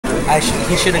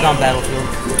He should have gone Battlefield.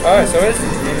 Alright, so it's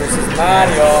versus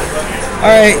Mario.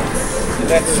 Alright.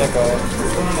 Let's go.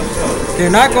 They're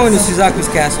not going to Suzaku's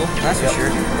castle, that's for sure.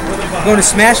 They're going to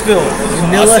Smashville.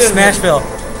 Vanilla Smashville.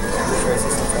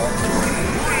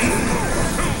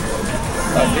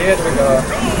 Here we go.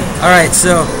 Alright,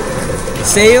 so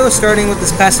Sayo starting with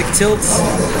his classic tilts.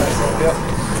 Yep.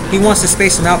 He wants to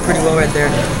space him out pretty well right there.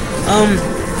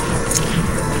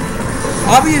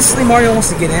 Obviously Mario wants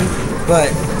to get in, but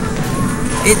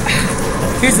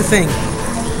here's the thing.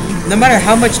 No matter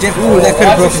how much damage, ooh, that could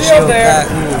have broken shield.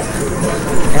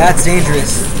 That's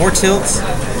dangerous. More tilts.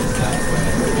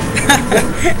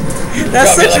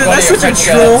 that's such a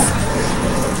troll.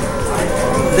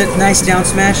 That nice down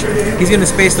smash. He's gonna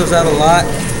space those out a lot.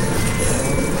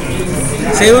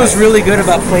 Sayo's really good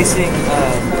about placing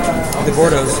the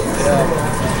Gordos.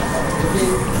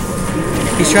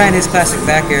 He's trying his classic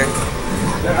back air.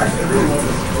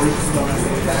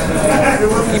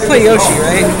 You play Yoshi,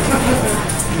 right?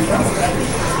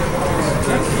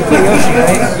 You play Yoshi,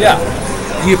 right? Yeah.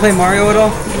 Do you play Mario at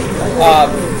all? I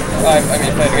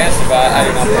mean, played against it, but I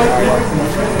do not play Mario.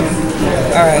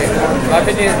 Alright. In my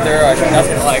opinion, there are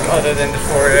nothing like other than the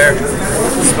forward air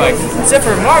spike. Except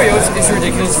for Mario, it's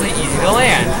ridiculously easy to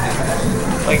land.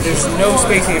 Like, there's no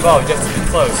spacing involved, just to be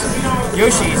close.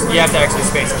 Yoshi's, you have to actually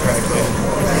space it correctly.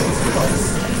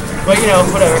 But, you know,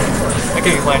 whatever. I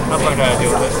can be playing. I'll learn how to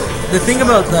deal with it. The thing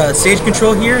about stage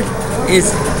control here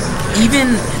is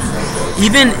even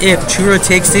if Churro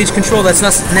takes stage control, that's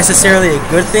not necessarily a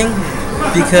good thing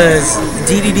because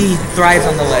Dedede thrives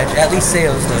on the ledge. At least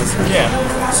Sayo's does. Yeah.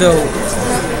 So,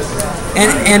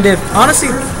 and if honestly,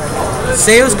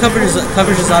 Sayo's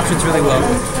covers his options really well.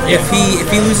 Yeah. If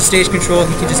he loses stage control,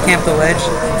 he can just camp the ledge,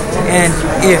 and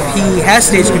if he has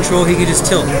stage control, he can just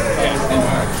tilt. Yeah.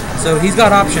 So he's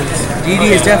got options.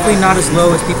 Dedede is definitely not as low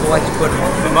as people like to put him.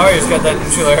 But Mario's got that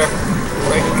neutral air,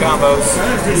 breaking combos.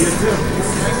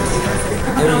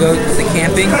 There we go, the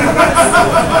camping.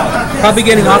 Probably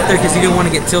getting off there because he didn't want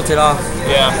to get tilted off.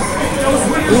 Yeah.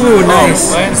 Ooh,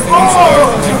 nice. Lands the neutral air,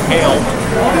 hail.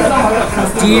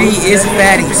 Dedede is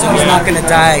fatty, so he's not going to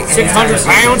die. 600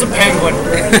 pounds of penguin.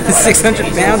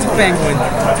 600 pounds of penguin.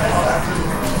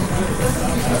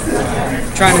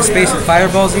 Trying to space with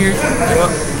fireballs here.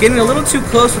 Getting a little too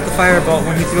close with the fireball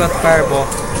when he threw out the fireball.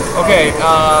 Okay,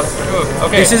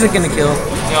 okay. This isn't going to kill.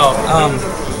 No.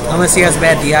 Unless he has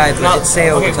bad DI, but it's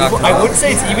Sayo we're talking about. I would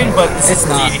say it's even, but it's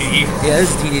not. Dedede. Yeah,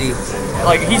 this is Dedede.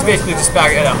 Like, he's basically just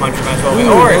back at 100 might as well be.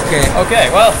 Okay. Okay,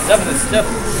 well,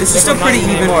 this is still pretty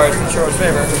even. It's in Churro's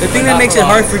favor. The thing that makes it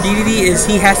hard for Dedede is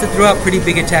he has to throw out pretty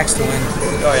big attacks to win.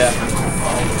 Oh, yeah.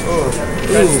 Ooh.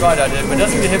 Nice spot I did, but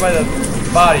doesn't get hit by the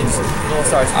bodies. Little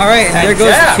stars. Alright, and there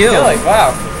goes the kill.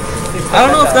 Wow. I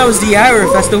don't know if that was DI or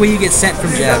if that's the way you get sent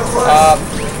from jab.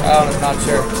 I'm not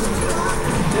sure.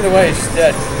 Either way, she's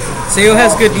dead. Sayo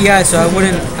has good DI, so I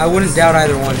wouldn't doubt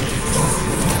either one.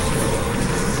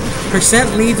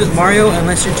 Percent leads with Mario,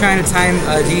 unless you're trying to time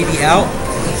Dedede out,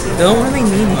 don't really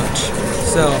mean much.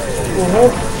 So,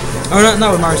 or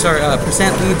not with Mario. Sorry,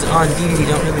 percent leads on Dedede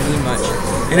don't really mean much,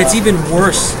 and it's even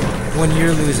worse when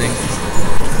you're losing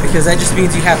because that just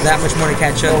means you have that much more to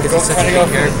catch up because he's such a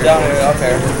good character. Down air, up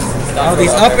air. All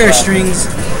these up air strings.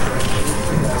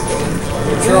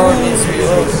 Churro needs to be a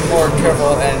little bit more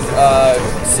careful, and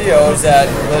CO is at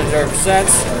legendary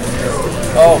percents.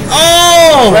 Oh!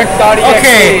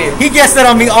 Okay, he gets that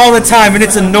on me all the time, and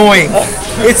it's annoying.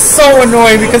 It's so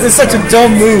annoying because it's such a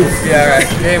dumb move. Yeah, right.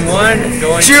 Game one,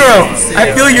 going. Churro,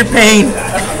 I feel your pain.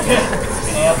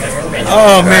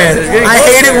 Oh man, I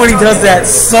hate it when he does that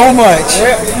so much.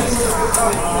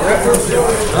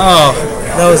 Oh,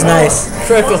 that was nice.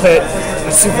 Critical hit,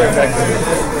 super effective.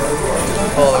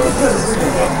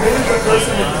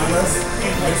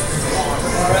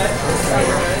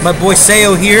 My boy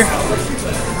Sayo here,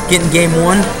 getting game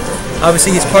one.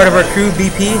 Obviously, he's part of our crew,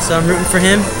 BP, so I'm rooting for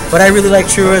him. But I really like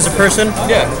Churro as a person.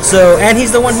 Yeah. So, and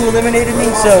he's the one who eliminated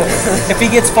me. So, if he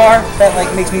gets far, that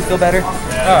like makes me feel better.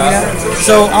 You know?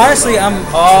 So honestly, I'm.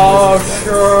 Oh,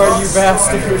 sure, you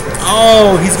bastard.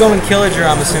 Oh, he's going Killager,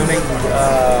 I'm assuming.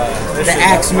 The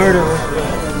axe murderer.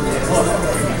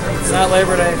 It's not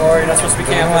Labor Day anymore. You're not supposed to be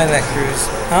camping. I don't like that cruise.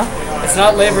 Huh? It's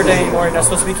not Labor Day anymore. You're not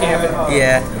supposed to be camping.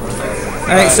 Yeah.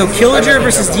 Alright, so Killager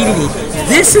versus Dedede.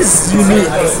 This is unique.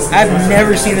 I've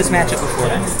never seen this matchup before.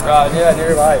 Yeah,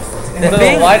 near life.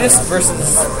 The lightest versus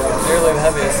nearly the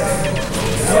heaviest.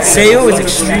 Sayo is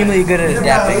extremely good at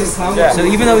adapting. Yeah. So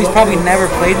even though he's probably never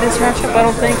played this matchup, I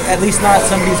don't think, at least not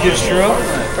somebody as good as Churro,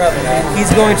 probably not.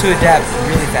 He's going to adapt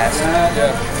really fast.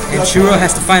 Yeah. And Churro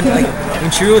has to find, like,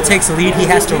 when Churro takes the lead, he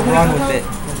has to run with it.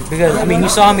 Because, I mean, you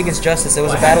saw him against Justice. It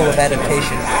was a battle of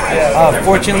adaptation.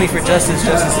 Fortunately for Justice,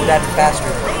 Justice adapted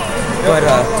faster. But,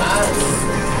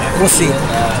 we'll see.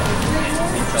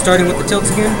 Starting with the tilts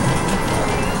again.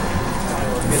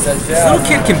 This little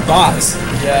kid can box.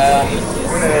 Yeah.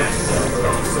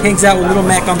 Hangs out with Little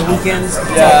Mac on the weekends.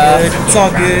 It's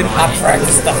all good. I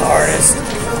practice the hardest.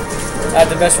 I had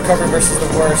the best recovery versus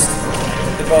the worst.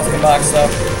 They both can box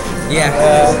though. Yeah.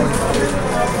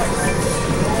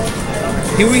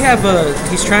 Here we have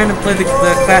he's trying to play the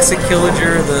classic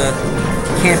Killager, the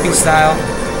campy style.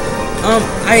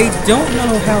 I don't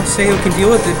know how Sayo can deal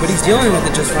with it, but he's dealing with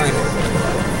it just fine.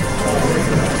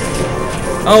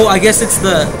 Oh, I guess it's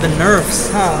the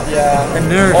nerfs, huh? Yeah. The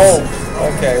nerfs. Oh,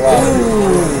 okay, wow.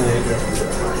 Ooh.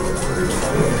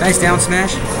 Nice down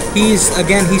smash. He's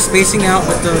spacing out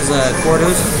with those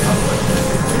Gordos.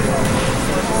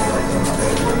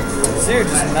 So you're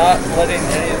just not letting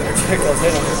any of the projectiles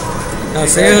hit him. No,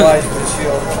 Sayo,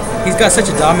 he's got such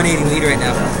a dominating lead right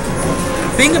now.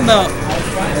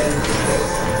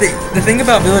 The thing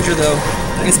about Villager though,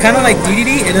 it's kind of like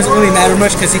Dedede. It doesn't really matter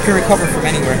much because he can recover from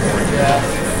anywhere. Yeah.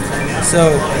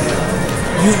 So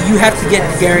you have to get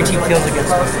guaranteed kills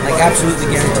against him, like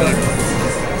absolutely guaranteed.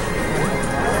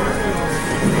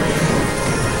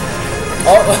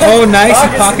 Oh, nice! He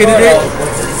pocketed it.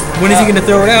 When is he gonna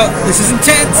throw it out? This is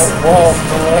intense. Oh,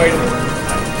 Lord.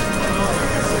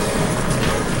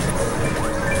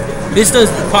 This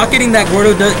does pocketing that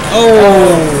Gordo does.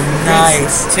 Oh,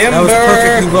 nice! Timber. That was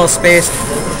perfectly well spaced.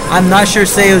 I'm not sure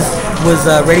Sayo was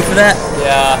ready for that.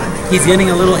 Yeah. He's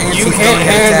getting a little antsy. You can't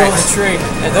handle the tree.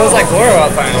 And that was like Gordo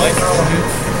out finally.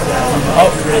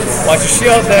 Oh, watch your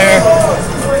shield there.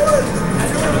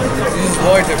 Use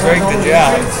Lord to break the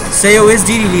jab. Sayo is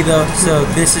Dedede though, so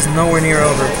this is nowhere near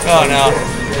over. Oh no.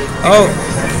 Oh.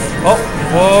 Oh.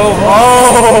 Whoa.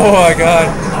 Oh my god.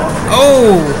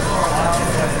 Oh.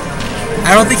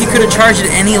 I don't think he could have charged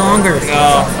it any longer.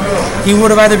 No. He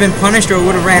would have either been punished or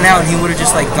would have ran out and he would have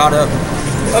just like got up.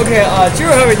 Okay,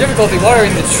 Churro having difficulty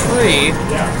watering the tree.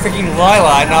 Freaking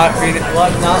Lila not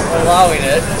allowing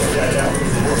it.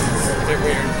 A bit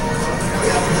weird.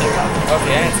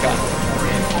 Okay, and it's gone.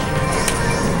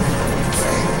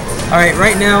 Alright,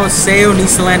 right now Sayo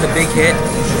needs to land a big hit.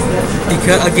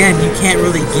 Because again, you can't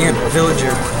really gimp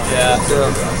Villager. Yeah. So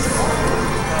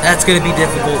that's gonna be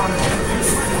difficult.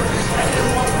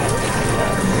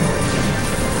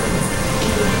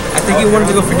 I think he wanted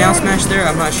to go for down smash there,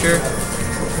 I'm not sure.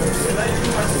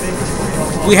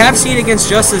 We have seen against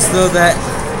Justice though that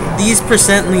these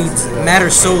percent leads matter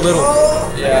so little.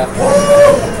 Yeah.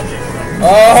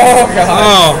 Oh god.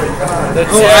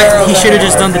 Oh, he should have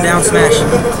just done the down smash.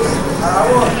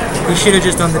 He should have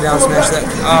just done the down smash.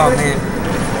 Oh man.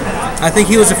 I think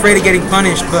he was afraid of getting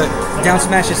punished, but down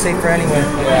smash is safer anyway.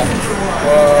 Yeah.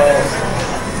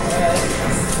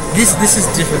 This is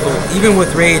difficult, even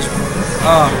with rage.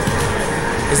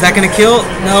 Is that gonna kill?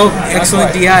 No.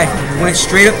 Excellent DI. Went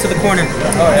straight up to the corner.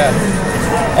 Oh yeah.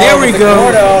 There we go.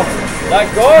 Gordo.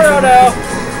 That Gordo now.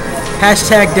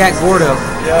 Hashtag that Gordo.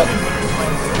 Yep.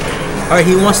 Alright,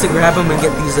 he wants to grab him and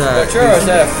get these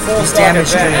these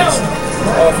damage streams.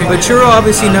 But Churro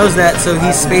obviously knows that, so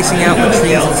he's spacing out with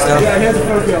trees and stuff.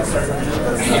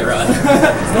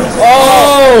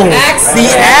 Oh! The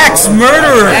Axe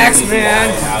Murderer! Axe Man!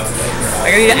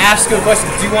 I need to ask you a question.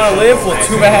 Do you want to live? Well,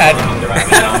 too bad.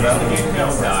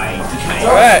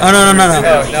 Alright. Oh, no.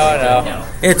 No.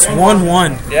 It's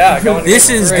 1-1. Yeah, this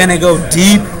is gonna go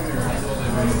deep.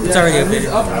 It's already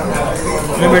updated.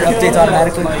 Remember it updates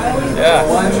automatically? Yeah.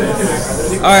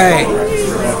 Alright.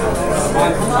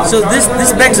 So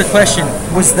this begs a question.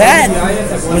 Was that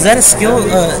a skill,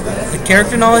 the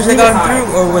character knowledge that got him through,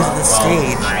 or was it the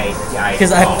stage?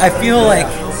 Because I feel like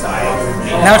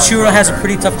now Churro has a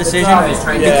pretty tough decision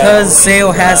because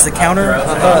Sayo has the counter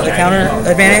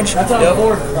advantage.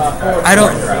 I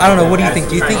don't know. What do you think?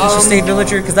 Do you think he should stay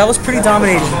Villager? Because that was pretty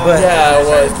dominating. But yeah, it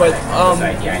was. But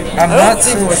I'm not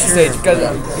so sure. Stage because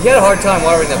he had a hard time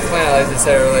watering that plant, like I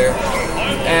said earlier.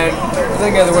 And I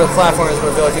think where the platform is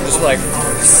where Villager just like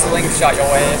slingshot your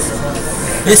ass.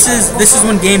 This is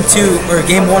when game 2 or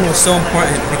game 1 was so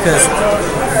important because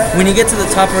when you get to the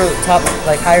top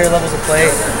like higher levels of play,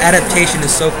 adaptation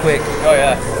is so quick. Oh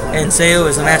yeah. And Sayo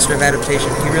is a master of adaptation.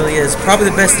 He really is. Probably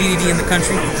the best Dedede in the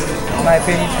country, in my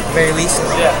opinion, at the very least.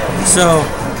 Yeah. So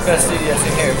best Dedede I've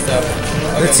seen here. So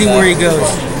let's see where he goes.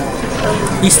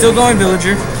 He's still going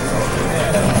Villager.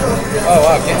 Oh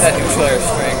wow, get that neutral air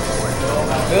string.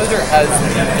 Villager has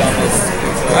the dumbest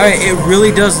neutral air. Alright, it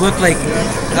really does look like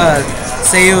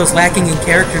Sayo is lacking in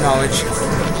character knowledge.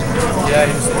 Yeah,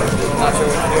 he's not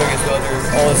sure what to do against Villager.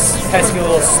 All his pesky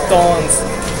little stones.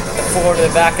 forward to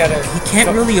the back at it. He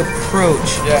can't really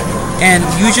approach. Yeah. And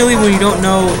usually when you don't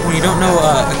know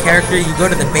a character, you go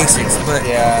to the basics. But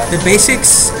the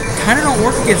basics kind of don't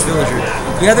work against Villager.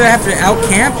 You either have to out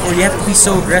camp or you have to be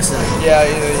so aggressive. Yeah,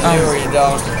 either you do or you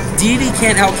don't. Dedede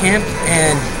can't out camp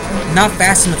and not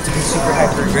fast enough to be super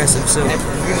hyper aggressive. So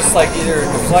you just like either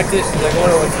deflect it, like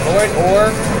order with void,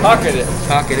 or pocket it.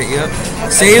 Pocket it, yep.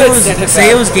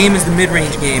 Sayo's game is the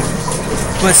mid-range game,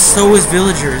 but so is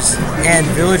Villager's, and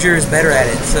Villager is better at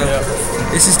it. So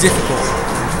this is difficult.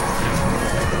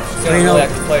 So you know,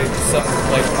 have to play some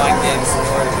like mind games in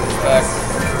order to get this back.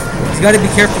 He's got to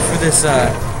be careful for this.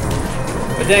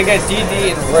 But then again,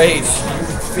 DD and Rage,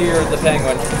 you fear the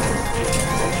penguin.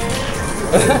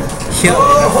 Yep.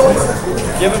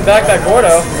 Give him back that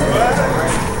Gordo.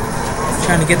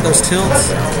 Trying to get those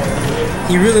tilts.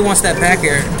 He really wants that back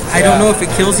air. I don't know if it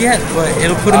kills yet, but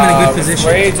it'll put him in a good position.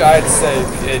 Rage, I'd say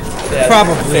it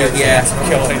probably, yeah.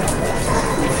 Killing.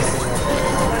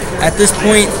 At this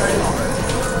point,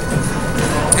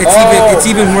 it's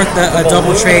even worth a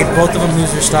double trade. Both of them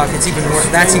lose their stock. It's even worth.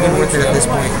 That's even worth it at this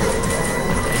point.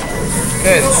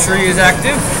 Okay, the tree is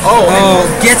active.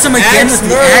 Gets him again with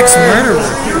the Axe Murderer.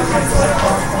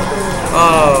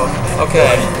 Oh,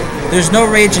 okay. There's no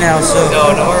rage now, so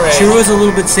no rage. Churro is a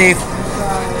little bit safe,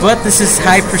 but this is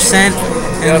high percent.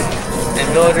 And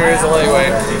Villager is a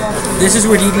lightweight. This is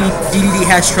where Dedede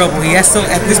has trouble. He has to,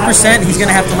 at this percent, he's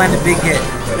gonna have to land a big hit.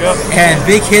 Yep. And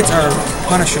big hits are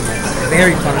punishable,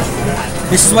 very punishable.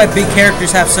 This is why big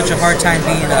characters have such a hard time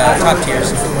being top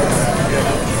tiers.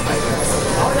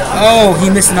 Oh, he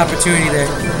missed an opportunity there.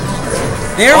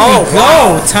 There we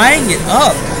go, tying it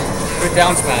up. Good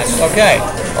down smash. Okay.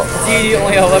 Dedede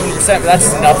only 11%, but that's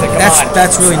nothing. Come on.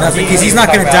 That's really nothing because he's not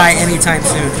going to die anytime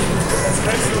soon.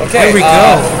 Okay. There we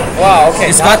go. Wow. Okay.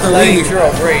 It's got the lead.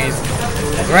 Churro breathe.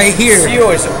 Right here.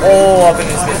 Sayo is all up in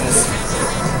his business.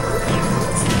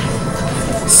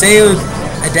 Sayo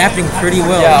adapting pretty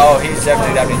well. Yeah. He's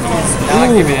definitely adapting. He's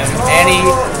not giving him any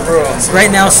room.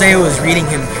 Right now, Sayo is reading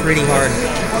him pretty hard.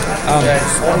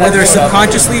 Whether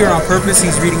subconsciously or on purpose,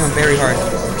 he's reading him very hard.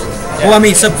 Well, I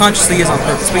mean, subconsciously is on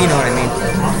purpose, but you know what I mean.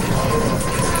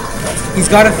 He's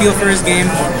got a feel for his game.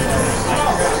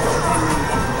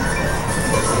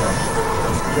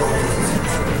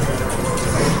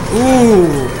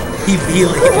 Ooh,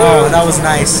 oh, that was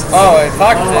nice. Oh, he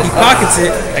pockets it. He pockets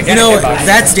it. You know,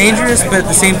 that's dangerous, but at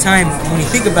the same time, when you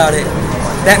think about it,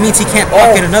 that means he can't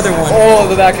pocket another one. Oh,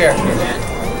 the back air.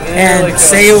 And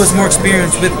Sayo is more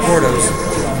experienced with Gordos,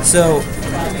 so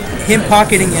him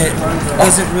pocketing it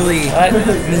doesn't really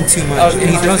mean too much. And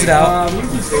he throws it out.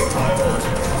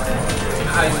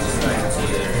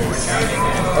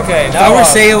 Okay, if I were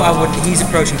Sayo, he's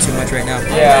approaching too much right now.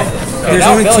 Yeah. There's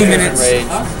only 2 minutes.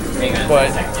 But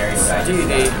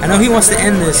Dedede. I know he wants to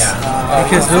end this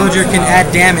because Villager can add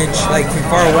damage like from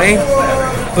far away.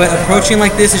 But approaching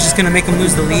like this is just going to make him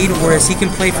lose the lead, whereas he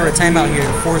can play for a timeout here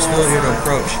and force Villager to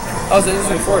approach. Oh, so this is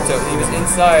before too. He was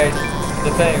inside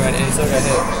the penguin and he still got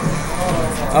hit.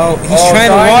 Oh, he's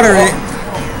trying to water it.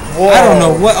 Whoa. I don't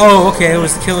know what. Oh, okay, it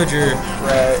was the Villager.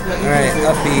 Right. Alright,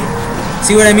 up B.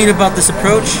 See what I mean about this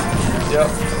approach?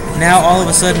 Yep. Now all of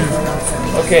a sudden,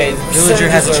 okay, Villager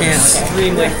has a chance.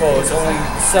 Extremely close, only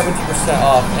 70%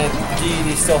 off, and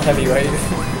Dedede's still heavyweight.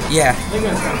 Yeah.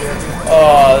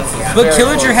 Oh, but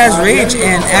Villager has rage,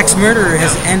 and Axe Murderer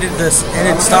has ended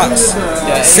stocks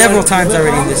several times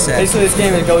already in this set. Basically, this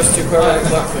game it goes to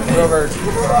whoever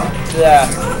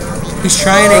he's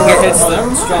trying to get hits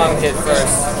the strong hit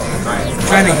first.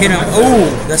 Trying to hit him. Oh,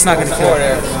 that's not gonna kill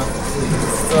him.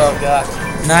 Throw that.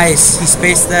 Nice. He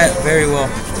spaced that very well.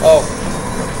 Oh.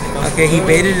 Okay, he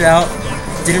baited it out.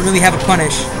 Didn't really have a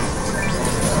punish.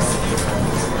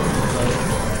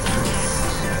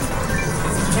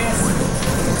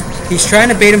 He's trying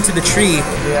to bait him to the tree.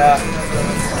 Yeah.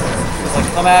 He's like,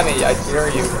 come at me, I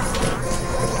dare you.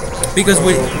 Because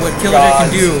what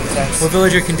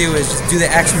Villager can do is just do the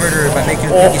Axe Murderer by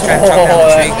making him think he's trying to chop down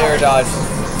the tree. Air dodge.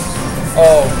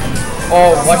 Oh,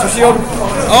 watch your shield.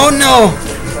 Oh no!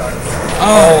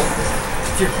 Oh,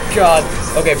 dear God.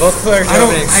 Okay, both players.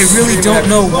 I really don't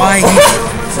know why he's.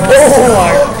 Oh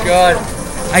my God.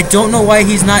 I don't know why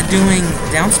he's not doing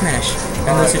down smash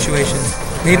in those situations.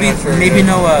 Maybe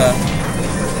no.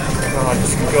 God,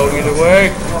 this can go either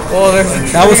way. Oh,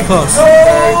 that was close.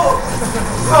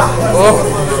 Oh.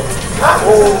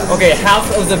 Okay, half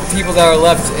of the people that are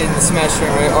left in the Smash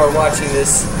tournament are watching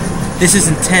this. This is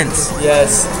intense.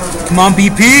 Yes. Come on,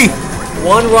 BP.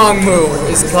 One wrong move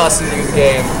is costing you the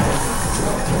game.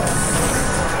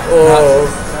 Oh.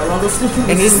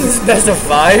 And this is best of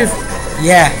 5?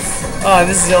 Yeah.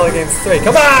 This is only game 3.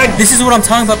 Come on! This is what I'm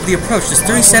talking about with the approach. There's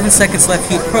 37 seconds left.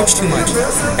 He approached too much.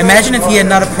 Imagine if he had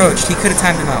not approached. He could have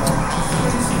timed him out.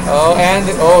 Oh, and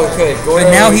okay.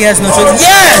 But now he has no choice.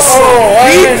 Yes!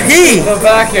 BP! The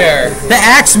back air. The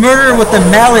axe murderer with the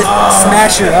mallet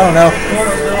smasher. I don't know.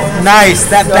 Nice.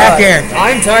 That back air.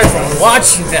 I'm tired from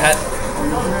watching that.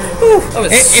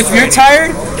 If you're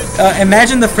tired,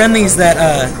 imagine the friendlies that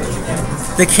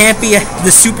the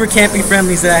super campy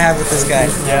friendlies that I have with this guy.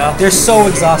 Yeah. They're so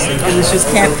exhausting. It's just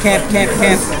camp.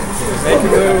 Make a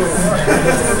move.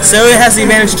 So it has the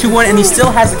advantage 2-1, and he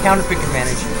still has the counter pick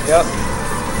advantage. Yep.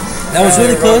 That was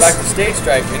really close. Back to stage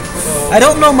striking. I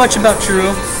don't know much about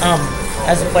Churro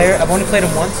as a player. I've only played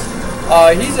him once.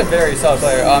 He's a very solid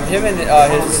player. Him and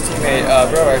his teammate,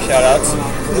 Bro, shoutouts,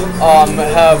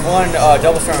 have won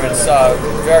double tournaments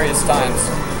various times.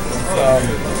 So.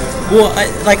 Well,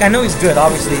 I know he's good.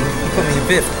 Obviously, he put me in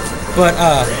 5th. But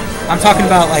I'm talking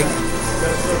about like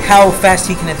how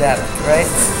fast he can adapt, right?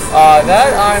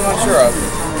 That I'm unsure of.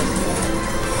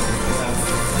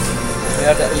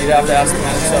 You'd have to ask him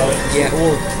himself. Yeah,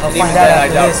 well, I'll find out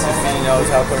after this. He knows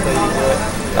how quickly you do it.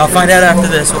 I'll find out after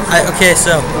this. Okay,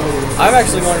 so I'm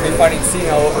actually going to be fighting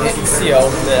CO in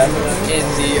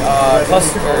the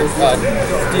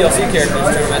DLC characters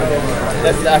tournament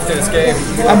after this game.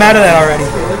 I'm out of that already.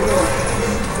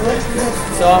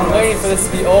 So I'm waiting for this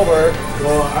to be over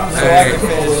so I can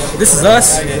finish. This is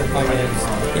us. My games.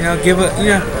 You know, give a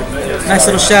nice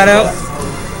little shout out.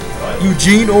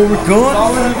 Eugene Oregon.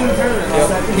 Yep.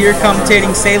 Here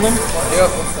commentating Salem.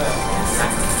 Yep.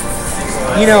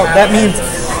 You know, that means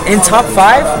in top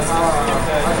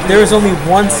 5, there is only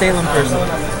one Salem person.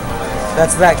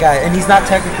 That's that guy. And he's not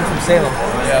technically from Salem.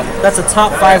 Yeah. That's a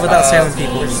top 5 without Salem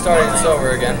people. We're starting this over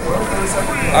again.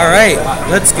 Alright,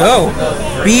 let's go.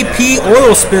 BP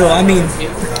oil spill. I mean,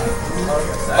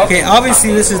 okay,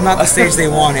 obviously this is not the stage they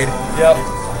wanted. Yep.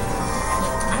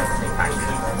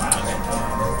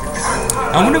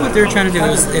 I wonder what they were trying to do,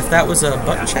 if that was a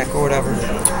button check or whatever.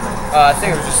 I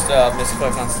think it was just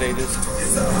misclick on stages.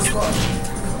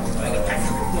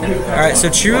 Alright, so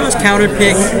Churro's counter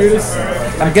pick,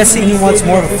 I'm guessing he wants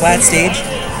more of a flat stage.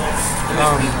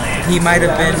 He might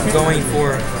have been going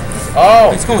for...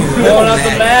 Oh! He's going out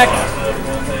the back!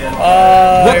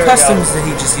 What customs did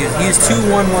he just use? He used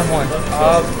 2-1-1-1.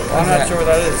 I'm not sure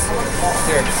what that is.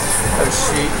 Here. Oh,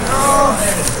 sheet.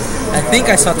 I think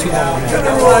I saw 2-1-1-1.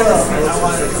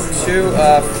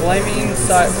 Flaming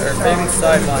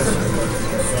side lunge.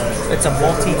 It's a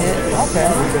multi-hit? Okay.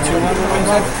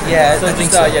 2-1-1-1? Yeah, So I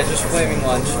think just, so. yeah, just flaming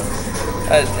lunge.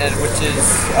 And which is,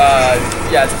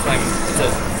 yeah, it's a flaming.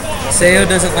 Sayo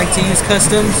doesn't like to use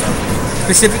customs,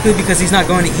 specifically because he's not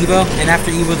going to Evo, and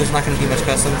after Evo there's not going to be much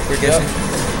custom, we're guessing.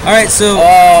 Alright, so...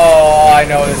 Oh, I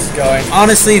know where this is going.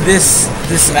 Honestly, this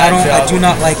I do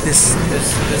not like this.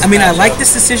 I mean, I like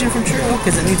this decision from Churro,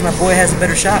 because it means my boy has a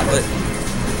better shot, but...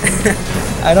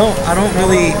 I don't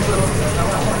really...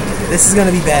 This is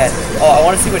going to be bad. Oh, I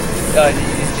want to see what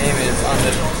Dedede's name is on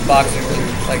the boxing room.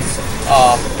 Like,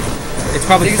 it's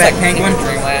probably Fat Penguin.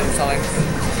 Dreamland or something.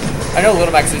 I know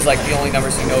Little Max is like the only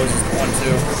numbers he knows is 1,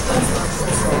 2.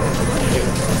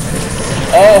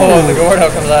 Oh, the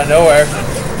Gordo comes out of nowhere.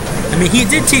 I mean, he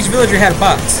did teach Villager how to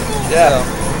box. Yeah.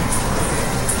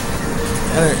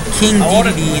 So. King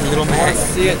Dedede, Little Max.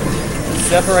 See it.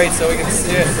 Separate so we can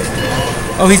see it.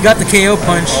 Oh, he's got the KO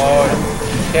punch. Oh,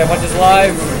 KO punch is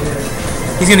live.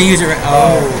 He's gonna use it right.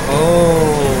 Oh,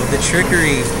 the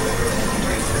trickery.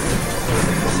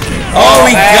 Oh,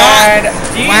 he got.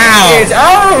 Wow.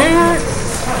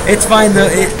 It's fine though.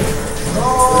 4.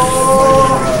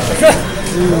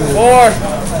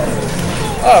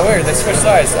 Oh, weird. They switched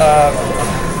sides.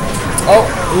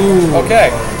 Ooh. Okay.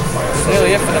 That's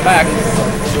nearly it for the Mac.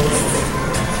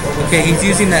 Okay, he's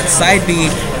using that side B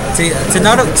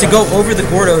to go over the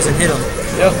Gordos and hit him.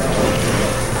 Yep.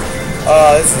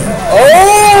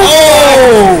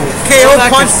 KO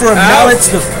punch for a mallet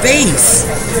to the face.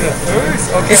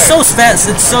 Okay. It's so fast.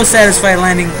 It's so satisfying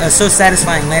landing.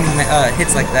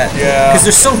 Hits like that. Yeah. Because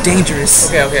they're so dangerous.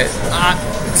 Okay.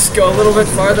 Just go a little bit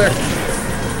farther.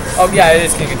 Oh yeah, it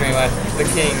is King of Dreamland, the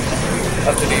king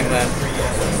of the Dreamland.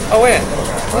 Oh wait,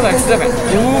 oh that's different.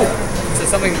 Ooh. So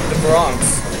something the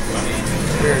Bronx.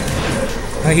 Weird.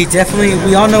 He definitely.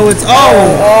 We all know it's.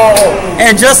 Oh.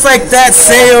 And just like that,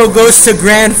 Sayo goes to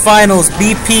Grand Finals.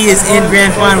 BP is in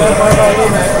Grand Finals.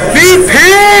 BP.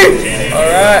 All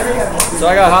right. So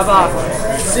I gotta hop off.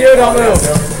 See you, don't move.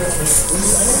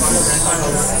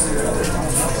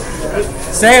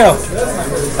 Sayo,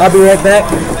 I'll be right back.